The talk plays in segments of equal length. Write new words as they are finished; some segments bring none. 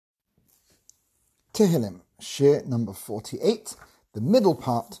Tehilim, Shir number 48, the middle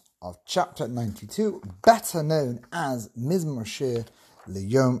part of chapter 92, better known as Mizmor Shir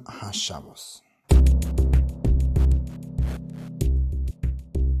L'Yom HaShabbos.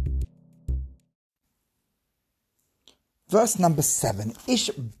 Verse number 7,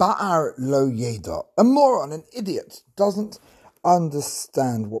 Ish Ba'ar Lo Yeda, a moron, an idiot, doesn't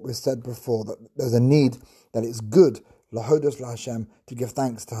understand what we said before, that there's a need, that it's good Lahodos LaHashem, to give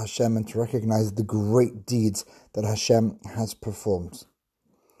thanks to Hashem and to recognize the great deeds that Hashem has performed.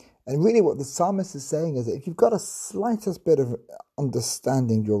 And really what the psalmist is saying is that if you've got a slightest bit of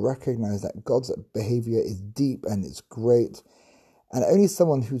understanding, you'll recognize that God's behavior is deep and it's great. And only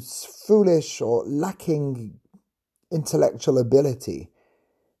someone who's foolish or lacking intellectual ability,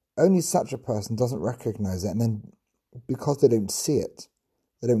 only such a person doesn't recognize it. And then because they don't see it,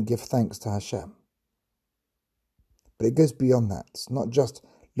 they don't give thanks to Hashem. But it goes beyond that. It's not just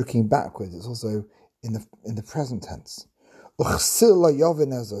looking backwards, it's also in the present tense. What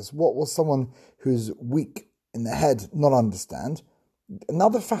will someone who's weak in the head not understand?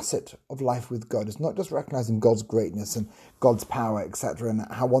 Another facet of life with God is not just recognizing God's greatness and God's power, etc., and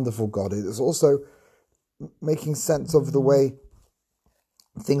how wonderful God is. It's also making sense of the way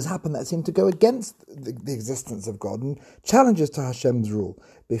things happen that seem to go against the existence of God and challenges to Hashem's rule.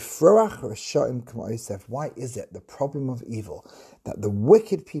 Why is it the problem of evil that the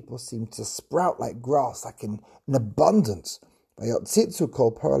wicked people seem to sprout like grass, like in abundance? And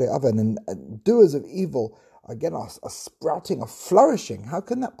doers of evil again are sprouting, are flourishing. How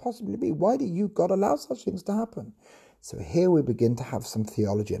can that possibly be? Why do you, God, allow such things to happen? So here we begin to have some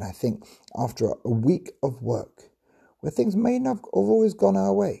theology, and I think after a week of work, where things may not have always gone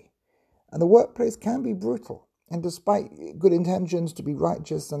our way. And the workplace can be brutal. And despite good intentions to be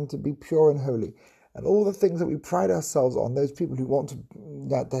righteous and to be pure and holy, and all the things that we pride ourselves on, those people who want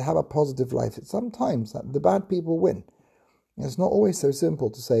to have a positive life, sometimes the bad people win. And it's not always so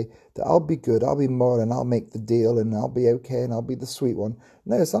simple to say that I'll be good, I'll be moral, and I'll make the deal, and I'll be okay, and I'll be the sweet one.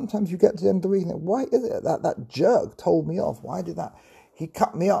 No, sometimes you get to the end of the week and think, why is it that jerk told me off? Why did that? He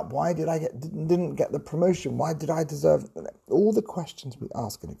cut me up. Why did I didn't get the promotion? Why did I deserve all the questions we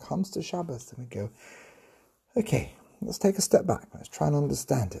ask? And it comes to Shabbos, and we go, okay, let's take a step back. Let's try and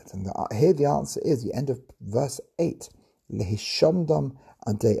understand it. And here the answer is the end of verse 8. Lehishamdam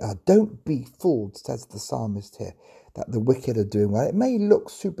adea. Don't be fooled, says the psalmist here, that the wicked are doing well. It may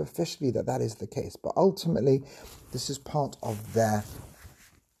look superficially that is the case, but ultimately this is part of their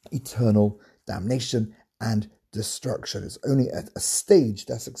eternal damnation and destruction. It's only a stage.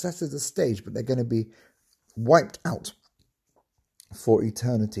 Their success is a stage, but they're going to be wiped out for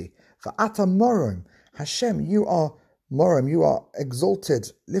eternity. For Ata Morim, Hashem, you are Morim, you are exalted,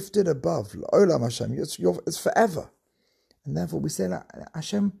 lifted above. Olam Hashem, it's forever. And therefore we say,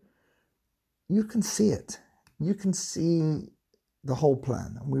 Hashem, you can see it. You can see the whole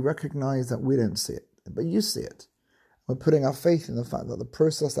plan. And we recognize that we don't see it, but you see it. We're putting our faith in the fact that the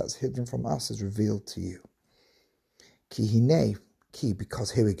process that's hidden from us is revealed to you.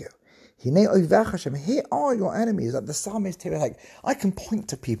 Because here we go. Here are your enemies. That the psalmist here, like, I can point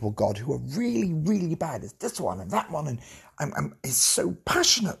to people, God, who are really, really bad. It's this one and that one, and he's so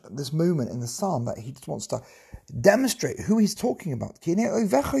passionate at this moment in the psalm that he just wants to demonstrate who he's talking about.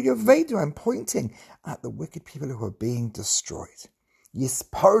 I'm pointing at the wicked people who are being destroyed.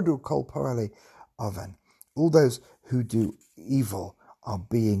 Yispardu kol parale oven. All those who do evil are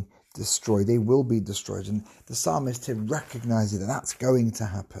being destroyed. They will be destroyed. And the psalmist here recognizes that that's going to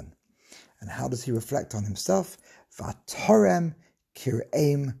happen. And how does he reflect on himself? Vatorem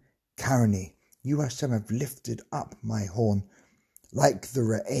kireim karni. You, Hashem, have lifted up my horn like the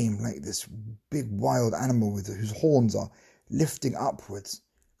re'im, like this big wild animal whose horns are lifting upwards.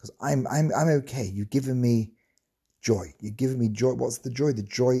 Because I'm okay. You've given me joy. You've given me joy. What's the joy? The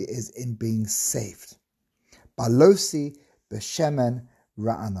joy is in being saved. Balosi b'shemen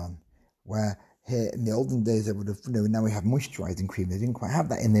ra'anon, where here in the olden days they would have, now we have moisturizing cream. They didn't quite have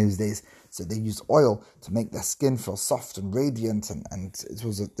that in those days, so they used oil to make their skin feel soft and radiant, and it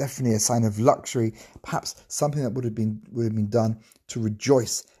was definitely a sign of luxury, perhaps something that would have been done to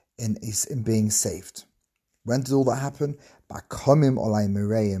rejoice in being saved. When did all that happen? Bakomim olai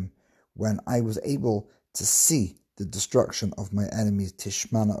mereim, when I was able to see the destruction of my enemies.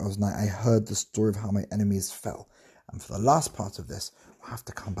 Tishmana oznai, I heard the story of how my enemies fell. And for the last part of this, we'll have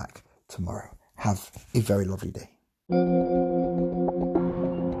to come back tomorrow. Have a very lovely day.